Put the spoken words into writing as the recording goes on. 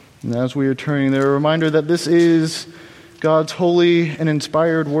And as we are turning there, a reminder that this is God's holy and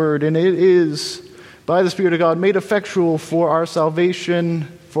inspired word, and it is, by the Spirit of God, made effectual for our salvation,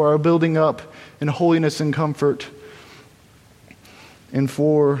 for our building up in holiness and comfort, and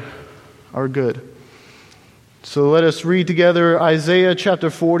for our good. So let us read together Isaiah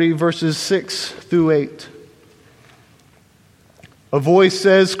chapter 40, verses 6 through 8. A voice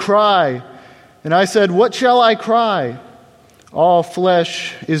says, "Cry." And I said, "What shall I cry?" All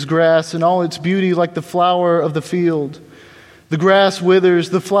flesh is grass, and all its beauty like the flower of the field. The grass withers,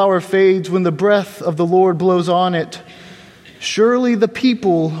 the flower fades when the breath of the Lord blows on it. Surely the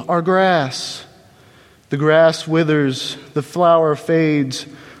people are grass. The grass withers, the flower fades,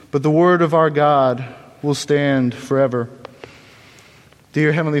 but the word of our God will stand forever.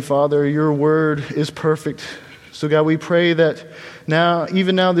 Dear Heavenly Father, your word is perfect. So God, we pray that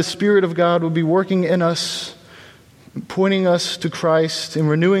even now, the Spirit of God will be working in us, pointing us to Christ and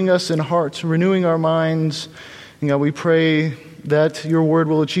renewing us in hearts, renewing our minds. And God, we pray that your word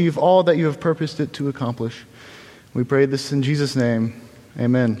will achieve all that you have purposed it to accomplish. We pray this in Jesus' name.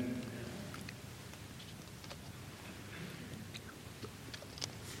 Amen.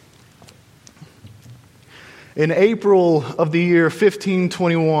 In April of the year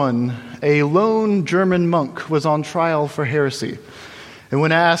 1521, a lone German monk was on trial for heresy. And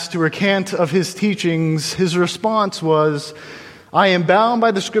when asked to recant of his teachings, his response was, "I am bound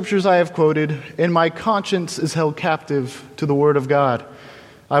by the scriptures I have quoted, and my conscience is held captive to the word of God.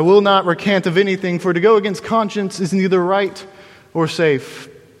 I will not recant of anything, for to go against conscience is neither right or safe.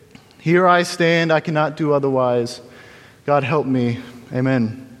 Here I stand, I cannot do otherwise. God help me.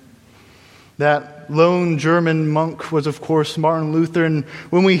 Amen." That lone German monk was, of course, Martin Luther. And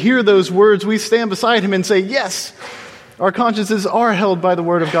when we hear those words, we stand beside him and say, yes, our consciences are held by the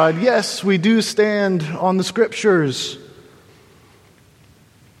word of God. Yes, we do stand on the scriptures.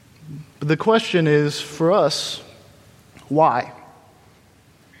 But the question is, for us, why?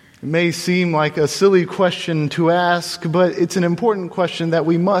 It may seem like a silly question to ask, but it's an important question that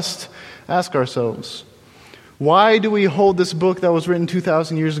we must ask ourselves. Why do we hold this book that was written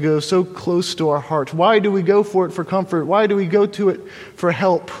 2,000 years ago so close to our heart? Why do we go for it for comfort? Why do we go to it for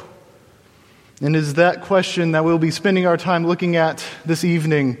help? And it is that question that we'll be spending our time looking at this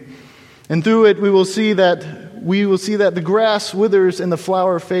evening. And through it, we will see that the grass withers and the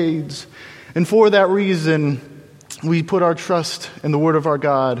flower fades. And for that reason, we put our trust in the word of our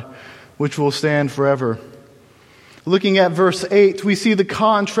God, which will stand forever. Looking at verse 8, we see the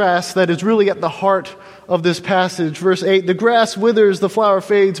contrast that is really at the heart of this passage. Verse 8, the grass withers, the flower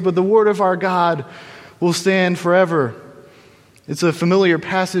fades, but the word of our God will stand forever. It's a familiar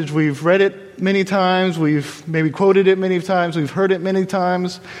passage. We've read it many times. We've maybe quoted it many times. We've heard it many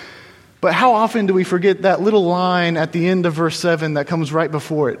times. But how often do we forget that little line at the end of verse 7 that comes right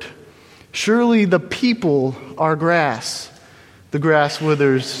before it? Surely the people are grass. The grass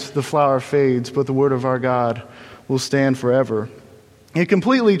withers, the flower fades, but the word of our God will stand forever. It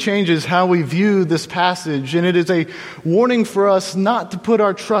completely changes how we view this passage, and it is a warning for us not to put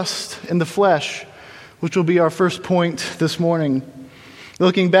our trust in the flesh, which will be our first point this morning.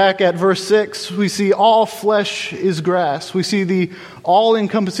 Looking back at verse 6, we see all flesh is grass. We see the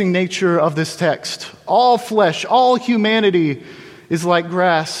all-encompassing nature of this text. All flesh, all humanity is like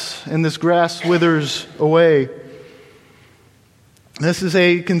grass, and this grass withers away. This is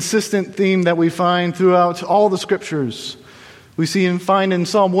a consistent theme that we find throughout all the scriptures. We find in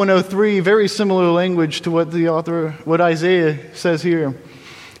Psalm 103 very similar language to what Isaiah says here.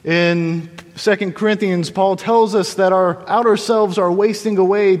 In 2 Corinthians, Paul tells us that our outer selves are wasting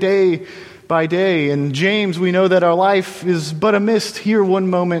away day by day. In James, we know that our life is but a mist, here one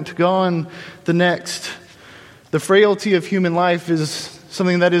moment, gone the next. The frailty of human life is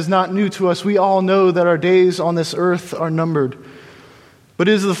something that is not new to us. We all know that our days on this earth are numbered. But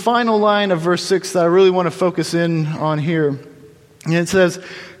it is the final line of verse 6 that I really want to focus in on here. And it says,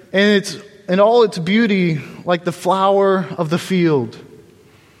 and it's in all its beauty like the flower of the field.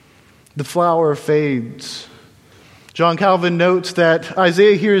 The flower fades. John Calvin notes that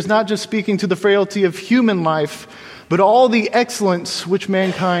Isaiah here is not just speaking to the frailty of human life, but all the excellence which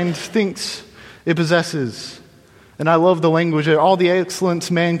mankind thinks it possesses. And I love the language there. All the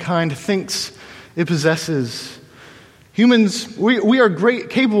excellence mankind thinks it possesses. Humans, we are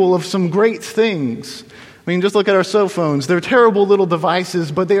capable of some great things. I mean, just look at our cell phones. They're terrible little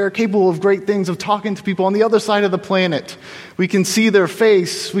devices, but they are capable of great things, of talking to people on the other side of the planet. We can see their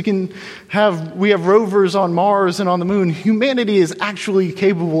face. We have rovers on Mars and on the moon. Humanity is actually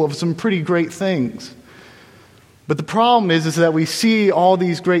capable of some pretty great things. But the problem is that we see all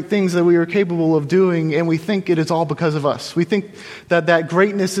these great things that we are capable of doing, and we think it is all because of us. We think that that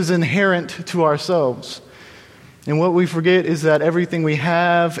greatness is inherent to ourselves. And what we forget is that everything we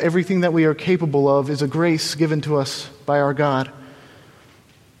have, everything that we are capable of, is a grace given to us by our God.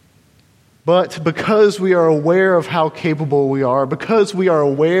 But because we are aware of how capable we are, because we are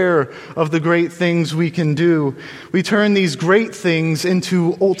aware of the great things we can do, we turn these great things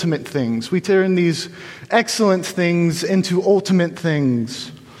into ultimate things. We turn these excellent things into ultimate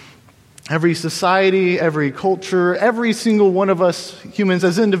things. Every society, every culture, every single one of us humans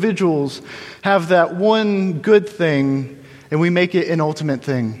as individuals have that one good thing, and we make it an ultimate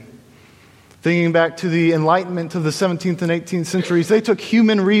thing. Thinking back to the Enlightenment of the 17th and 18th centuries, they took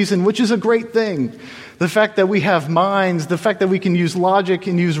human reason, which is a great thing. The fact that we have minds, the fact that we can use logic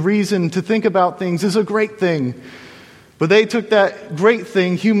and use reason to think about things is a great thing. But they took that great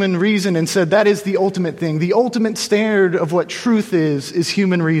thing, human reason, and said that is the ultimate thing. The ultimate standard of what truth is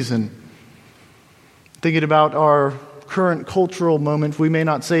human reason. Thinking about our current cultural moment, we may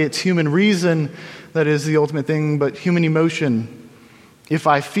not say it's human reason that is the ultimate thing, but human emotion. If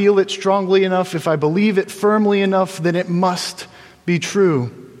I feel it strongly enough, if I believe it firmly enough, then it must be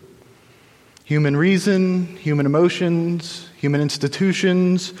true. Human reason, human emotions, human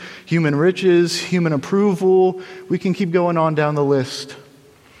institutions, human riches, human approval. We can keep going on down the list.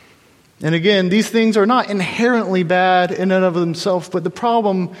 And again, these things are not inherently bad in and of themselves, but the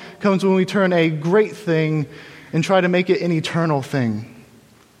problem comes when we turn a great thing and try to make it an eternal thing.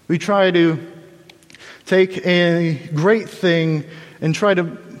 We try to take a great thing and try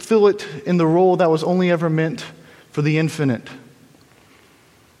to fill it in the role that was only ever meant for the infinite.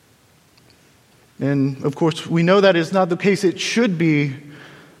 And of course, we know that is not the case. It should be,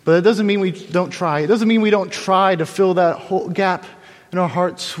 but it doesn't mean we don't try. It doesn't mean we don't try to fill that whole gap in our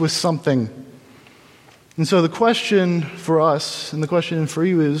hearts with something. And so the question for us and the question for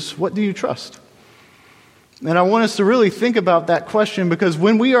you is, what do you trust? And I want us to really think about that question, because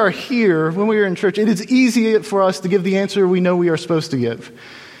when we are here, when we are in church, it is easy for us to give the answer we know we are supposed to give.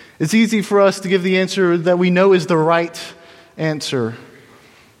 It's easy for us to give the answer that we know is the right answer.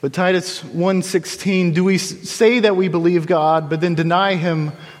 But Titus 1:16, do we say that we believe God, but then deny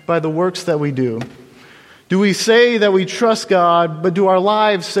Him by the works that we do? Do we say that we trust God, but do our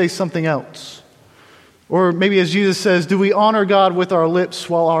lives say something else? Or maybe as Jesus says, do we honor God with our lips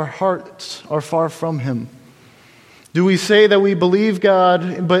while our hearts are far from Him? Do we say that we believe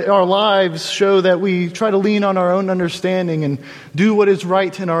God, but our lives show that we try to lean on our own understanding and do what is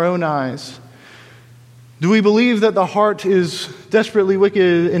right in our own eyes? Do we believe that the heart is desperately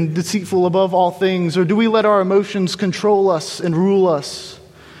wicked and deceitful above all things, or do we let our emotions control us and rule us?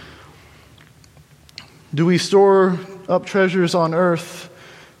 Do we store up treasures on earth,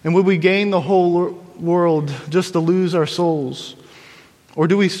 and would we gain the whole world just to lose our souls? Or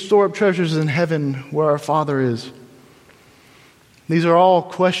do we store up treasures in heaven where our Father is? These are all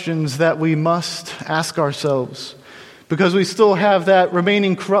questions that we must ask ourselves, because we still have that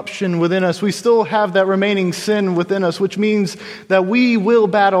remaining corruption within us. We still have that remaining sin within us, which means that we will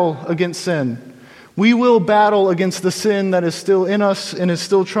battle against sin. We will battle against the sin that is still in us and is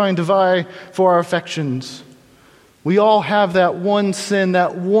still trying to vie for our affections. We all have that one sin,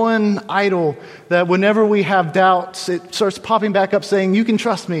 that one idol, that whenever we have doubts, it starts popping back up saying, you can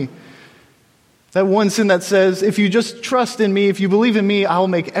trust me. That one sin that says, if you just trust in me, if you believe in me, I'll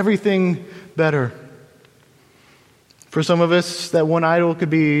make everything better. For some of us, that one idol could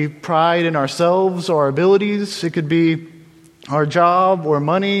be pride in ourselves or our abilities. It could be our job or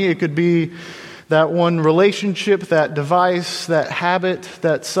money. It could be that one relationship, that device, that habit,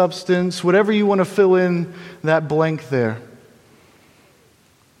 that substance, whatever you want to fill in that blank there.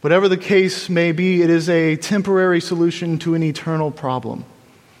 Whatever the case may be, it is a temporary solution to an eternal problem.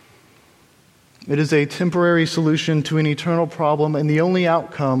 It is a temporary solution to an eternal problem, and the only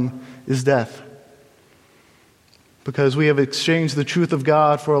outcome is death. Because we have exchanged the truth of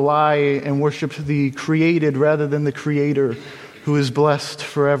God for a lie and worshiped the created rather than the Creator, who is blessed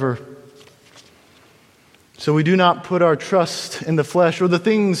forever. So we do not put our trust in the flesh or the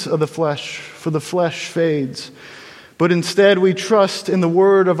things of the flesh, for the flesh fades. But instead we trust in the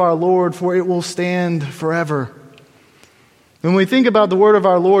word of our Lord, for it will stand forever. When we think about the word of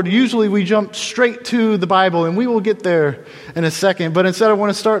our Lord, usually we jump straight to the Bible, and we will get there in a second. But instead I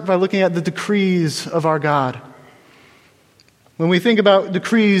want to start by looking at the decrees of our God. When we think about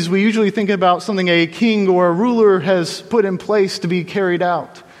decrees, we usually think about something a king or a ruler has put in place to be carried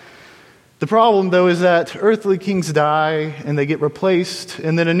out. The problem, though, is that earthly kings die and they get replaced,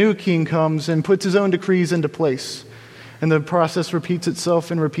 and then a new king comes and puts his own decrees into place. And the process repeats itself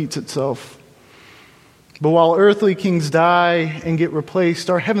and repeats itself. But while earthly kings die and get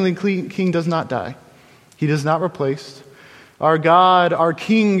replaced, our heavenly king does not die. He does not replace. Our God, our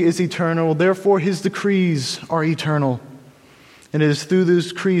King, is eternal. Therefore, his decrees are eternal. And it is through those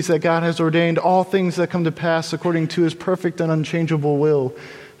decrees that God has ordained all things that come to pass according to his perfect and unchangeable will,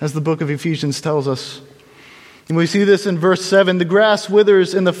 as the book of Ephesians tells us. And we see this in verse 7. The grass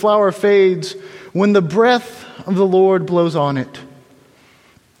withers and the flower fades when the breath of the Lord blows on it.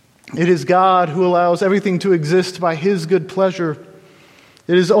 It is God who allows everything to exist by his good pleasure.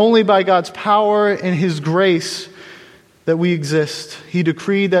 It is only by God's power and his grace that we exist. He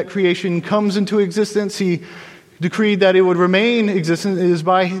decreed that creation comes into existence. He decreed that it would remain existent. It is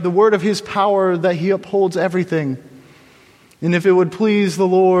by the word of his power that he upholds everything. And if it would please the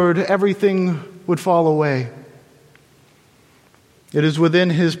Lord, everything would fall away. It is within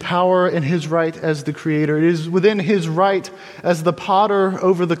his power and his right as the creator. It is within his right as the potter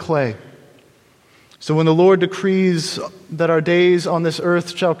over the clay. So when the Lord decrees that our days on this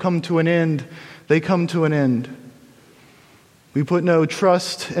earth shall come to an end, they come to an end. We put no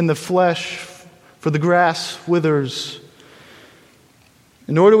trust in the flesh, for the grass withers.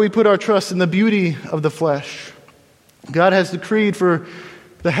 Nor do we put our trust in the beauty of the flesh. God has decreed for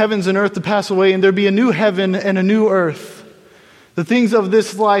the heavens and earth to pass away, and there be a new heaven and a new earth. The things of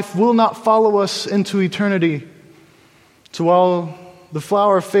this life will not follow us into eternity. So while the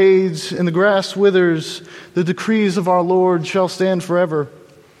flower fades and the grass withers, the decrees of our Lord shall stand forever.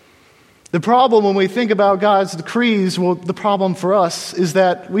 The problem when we think about God's decrees, well, the problem for us is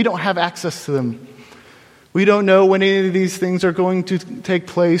that we don't have access to them. We don't know when any of these things are going to take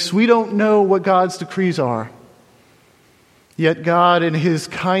place. We don't know what God's decrees are. Yet God, in his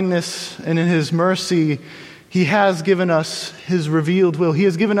kindness and in his mercy, he has given us his revealed will. He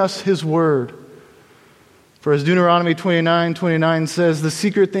has given us his word. For as Deuteronomy 29:29 says, the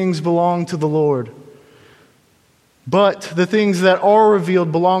secret things belong to the Lord. But the things that are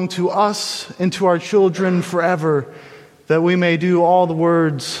revealed belong to us and to our children forever, that we may do all the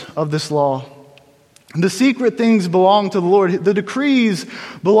words of this law. The secret things belong to the Lord. The decrees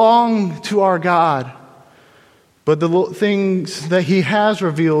belong to our God. But the things that he has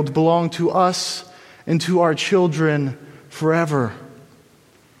revealed belong to us and to our children forever.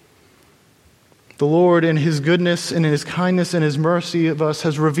 The Lord, in his goodness and in his kindness and his mercy of us,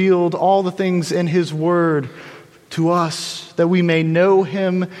 has revealed all the things in his word to us, that we may know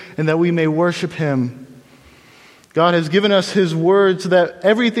him and that we may worship him. God has given us his word so that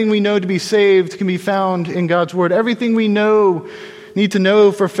everything we know to be saved can be found in God's word. Everything we need to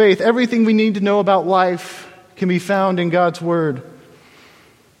know for faith, everything we need to know about life can be found in God's word.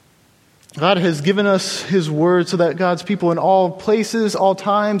 God has given us his word so that God's people in all places, all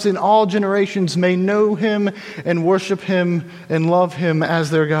times, in all generations may know him and worship him and love him as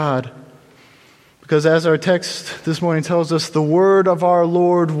their God. Because as our text this morning tells us, the word of our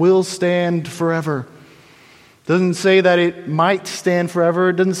Lord will stand forever. It doesn't say that it might stand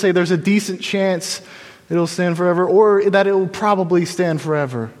forever. It doesn't say there's a decent chance it'll stand forever or that it will probably stand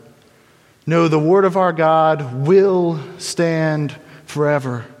forever. No, the word of our God will stand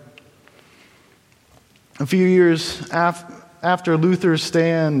forever. A few years after Luther's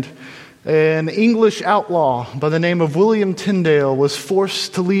stand, an English outlaw by the name of William Tyndale was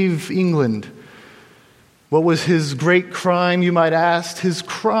forced to leave England. What was his great crime, you might ask? His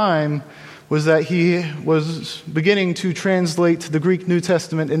crime was that he was beginning to translate the Greek New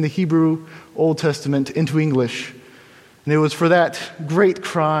Testament and the Hebrew Old Testament into English. And it was for that great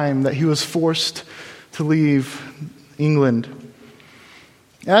crime that he was forced to leave England.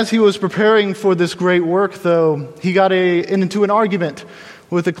 As he was preparing for this great work, though, he got into an argument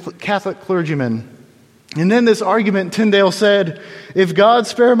with a Catholic clergyman. And in this argument, Tyndale said, "If God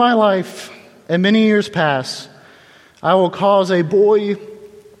spare my life, and many years pass, I will cause a boy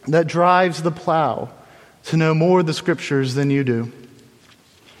that drives the plow to know more of the scriptures than you do."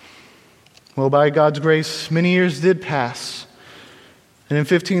 Well, by God's grace, many years did pass. And in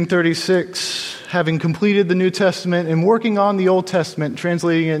 1536, having completed the New Testament and working on the Old Testament,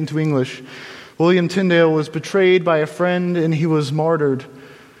 translating it into English, William Tyndale was betrayed by a friend and he was martyred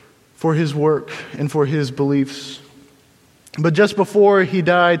for his work and for his beliefs. But just before he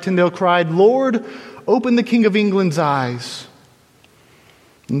died, Tyndale cried, "Lord, open the King of England's eyes."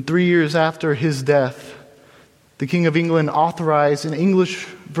 And 3 years after his death, the King of England authorized an English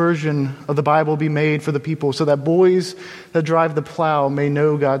version of the Bible be made for the people so that boys that drive the plow may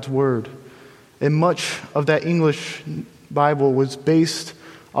know God's word. And much of that English Bible was based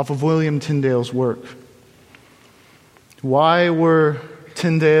off of William Tyndale's work. Why were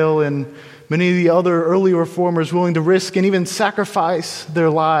Tyndale and many of the other early reformers willing to risk and even sacrifice their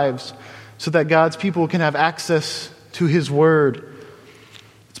lives so that God's people can have access to His Word.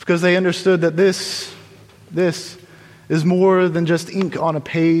 It's because they understood that this is more than just ink on a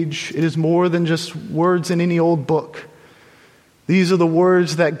page. It is more than just words in any old book. These are the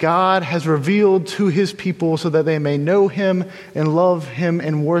words that God has revealed to His people so that they may know Him and love Him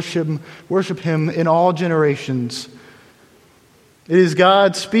and worship Him in all generations. It is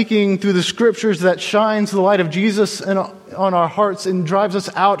God speaking through the Scriptures that shines the light of Jesus on our hearts and drives us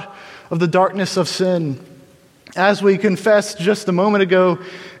out of the darkness of sin. As we confessed just a moment ago,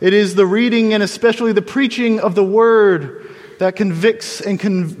 it is the reading and especially the preaching of the Word that convicts and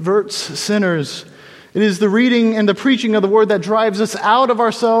converts sinners. It is the reading and the preaching of the Word that drives us out of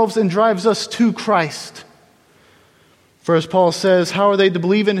ourselves and drives us to Christ. For as Paul says, how are they to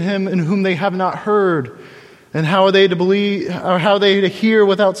believe in Him in whom they have not heard? And how are they to believe, or how are they to hear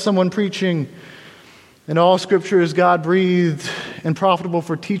without someone preaching? And all Scripture is God-breathed and profitable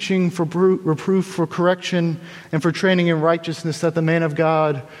for teaching, for reproof, for correction, and for training in righteousness, that the man of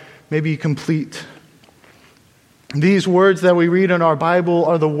God may be complete. These words that we read in our Bible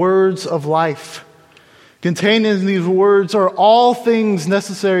are the words of life. Contained in these words are all things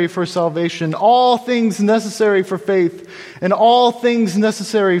necessary for salvation, all things necessary for faith, and all things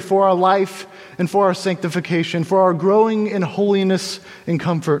necessary for our life and for our sanctification, for our growing in holiness and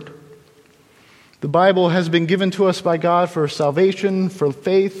comfort. The Bible has been given to us by God for salvation, for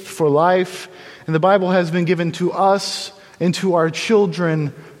faith, for life, and the Bible has been given to us and to our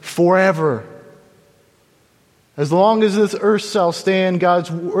children forever. As long as this earth shall stand, God's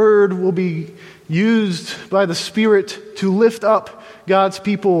Word will be used by the Spirit to lift up God's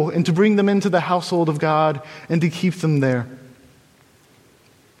people and to bring them into the household of God and to keep them there.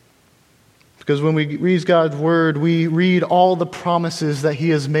 Because when we read God's Word, we read all the promises that He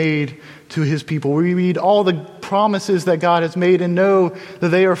has made to His people. We read all the promises that God has made and know that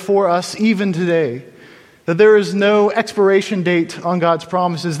they are for us even today. That there is no expiration date on God's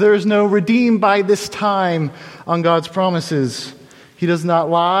promises. There is no redeemed by this time on God's promises. He does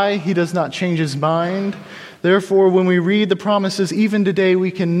not lie. He does not change His mind. Therefore, when we read the promises even today, we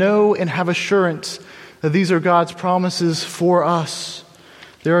can know and have assurance that these are God's promises for us.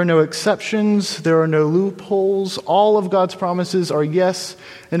 There are no exceptions. There are no loopholes. All of God's promises are yes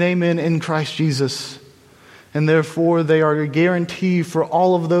and amen in Christ Jesus. And therefore, they are a guarantee for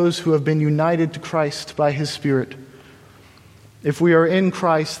all of those who have been united to Christ by His Spirit. If we are in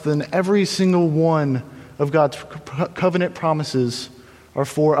Christ, then every single one of God's covenant promises are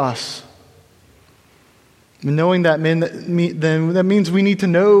for us. And knowing that means we need to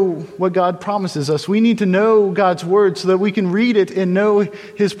know what God promises us. We need to know God's Word so that we can read it and know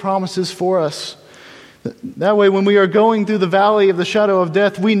His promises for us. That way, when we are going through the valley of the shadow of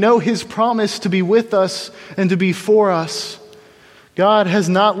death, we know His promise to be with us and to be for us. God has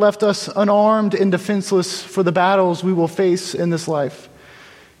not left us unarmed and defenseless for the battles we will face in this life.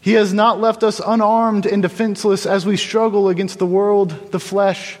 He has not left us unarmed and defenseless as we struggle against the world, the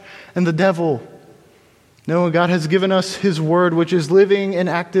flesh, and the devil. No, God has given us His Word, which is living and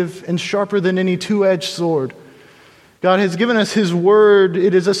active and sharper than any two-edged sword. God has given us His Word.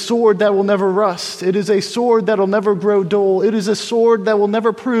 It is a sword that will never rust. It is a sword that will never grow dull. It is a sword that will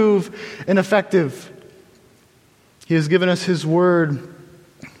never prove ineffective. He has given us His Word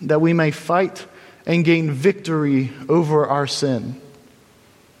that we may fight and gain victory over our sin.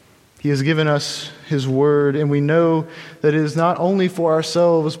 He has given us His Word, and we know that it is not only for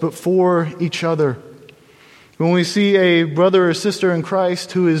ourselves, but for each other. When we see a brother or sister in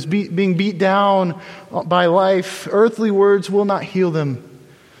Christ who is being beat down by life, earthly words will not heal them.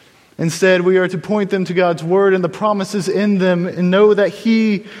 Instead, we are to point them to God's Word and the promises in them and know that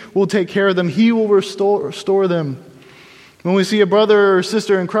He will take care of them. He will restore them. When we see a brother or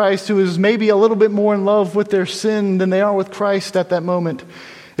sister in Christ who is maybe a little bit more in love with their sin than they are with Christ at that moment,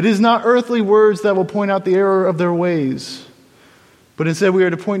 it is not earthly words that will point out the error of their ways. But instead we are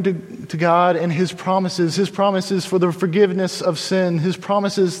to point to God and His promises for the forgiveness of sin, His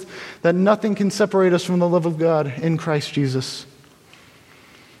promises that nothing can separate us from the love of God in Christ Jesus.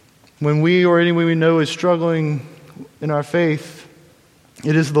 When we or anyone we know is struggling in our faith,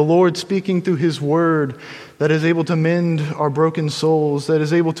 it is the Lord speaking through His Word that is able to mend our broken souls, that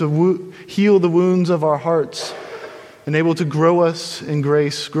is able to heal the wounds of our hearts, and able to grow us in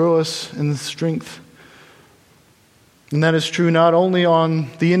grace, grow us in strength. And that is true not only on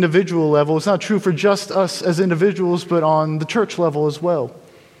the individual level. It's not true for just us as individuals, but on the church level as well.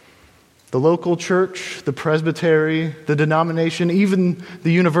 The local church, the presbytery, the denomination, even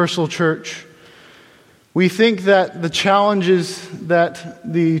the universal church. We think that the challenges that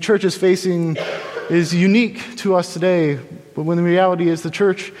the church is facing is unique to us today. But when the reality is the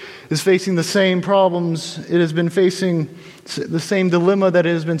church is facing the same problems, it has been facing the same dilemma that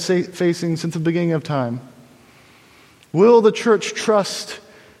it has been facing since the beginning of time. Will the church trust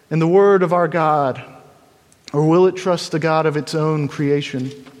in the word of our God, or will it trust the God of its own creation?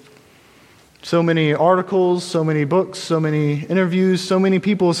 So many articles, so many books, so many interviews, so many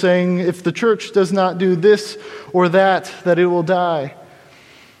people saying if the church does not do this or that it will die.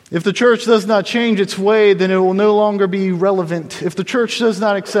 If the church does not change its way, then it will no longer be relevant. If the church does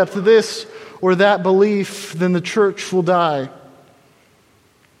not accept this or that belief, then the church will die.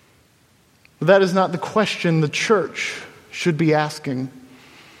 But that is not the question the church should be asking.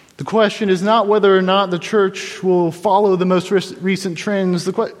 The question is not whether or not the church will follow the most recent trends.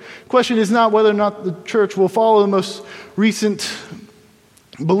 The question is not whether or not the church will follow the most recent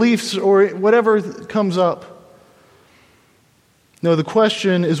beliefs or whatever comes up. No, the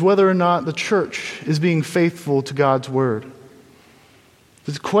question is whether or not the church is being faithful to God's word.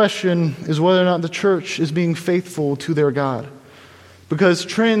 The question is whether or not the church is being faithful to their God. Because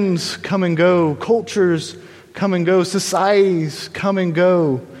trends come and go, cultures come and go, societies come and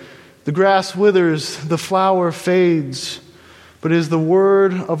go. The grass withers, the flower fades, but it is the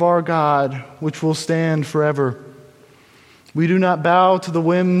word of our God which will stand forever. We do not bow to the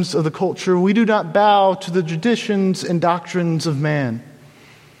whims of the culture. We do not bow to the traditions and doctrines of man.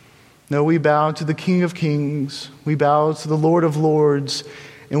 No, we bow to the King of Kings. We bow to the Lord of Lords,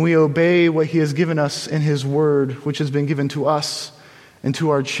 and we obey what he has given us in his word, which has been given to us and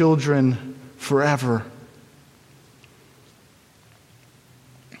to our children forever.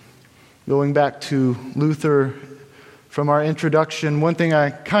 Going back to Luther from our introduction, one thing I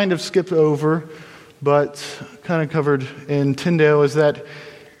kind of skipped over, but kind of covered in Tyndale, is that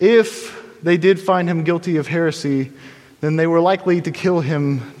if they did find him guilty of heresy, then they were likely to kill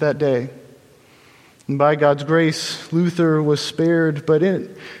him that day. And by God's grace, Luther was spared, but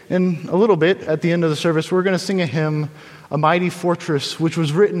in a little bit, at the end of the service, we're going to sing a hymn, A Mighty Fortress, which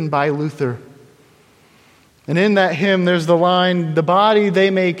was written by Luther. And in that hymn, there's the line, "The body they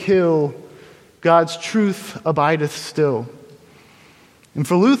may kill, God's truth abideth still." And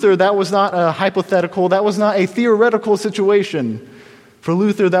for Luther, that was not a hypothetical, that was not a theoretical situation. For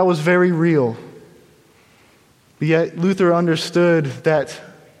Luther, that was very real. But yet, Luther understood that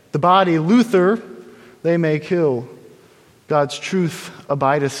the body, Luther, they may kill, God's truth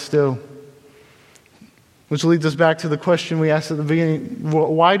abideth still. Which leads us back to the question we asked at the beginning,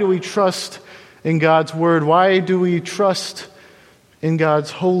 why do we trust in God's word? Why do we trust in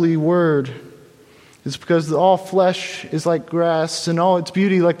God's holy word? It's because all flesh is like grass, and all its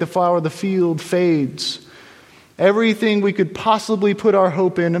beauty, like the flower of the field, fades. Everything we could possibly put our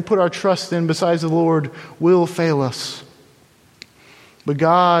hope in and put our trust in besides the Lord will fail us. But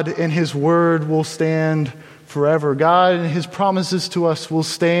God and his word will stand forever. God and his promises to us will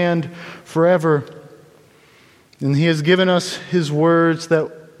stand forever. And he has given us his words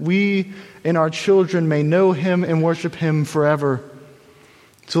that we and our children may know him and worship him forever.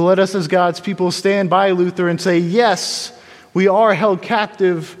 So let us as God's people stand by Luther and say, yes, we are held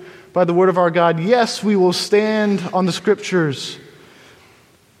captive by the word of our God. Yes, we will stand on the scriptures.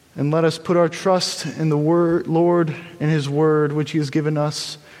 And let us put our trust in the word, Lord and his word, which he has given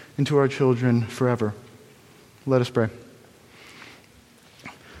us, and to our children forever. Let us pray.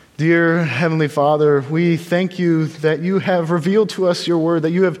 Dear Heavenly Father, we thank you that you have revealed to us your word,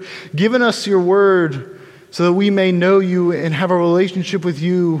 that you have given us your word so that we may know you and have a relationship with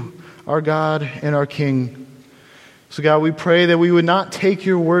you, our God and our King. So God, we pray that we would not take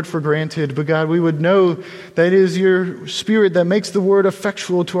your word for granted, but God, we would know that it is your Spirit that makes the word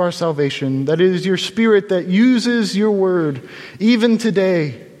effectual to our salvation, that it is your Spirit that uses your word even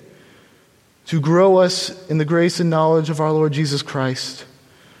today to grow us in the grace and knowledge of our Lord Jesus Christ.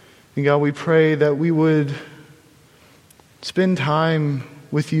 And God, we pray that we would spend time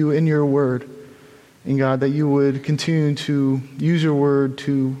with you in your word. And God, that you would continue to use your word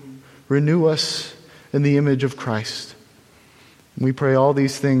to renew us in the image of Christ. And we pray all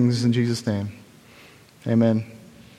these things in Jesus' name. Amen.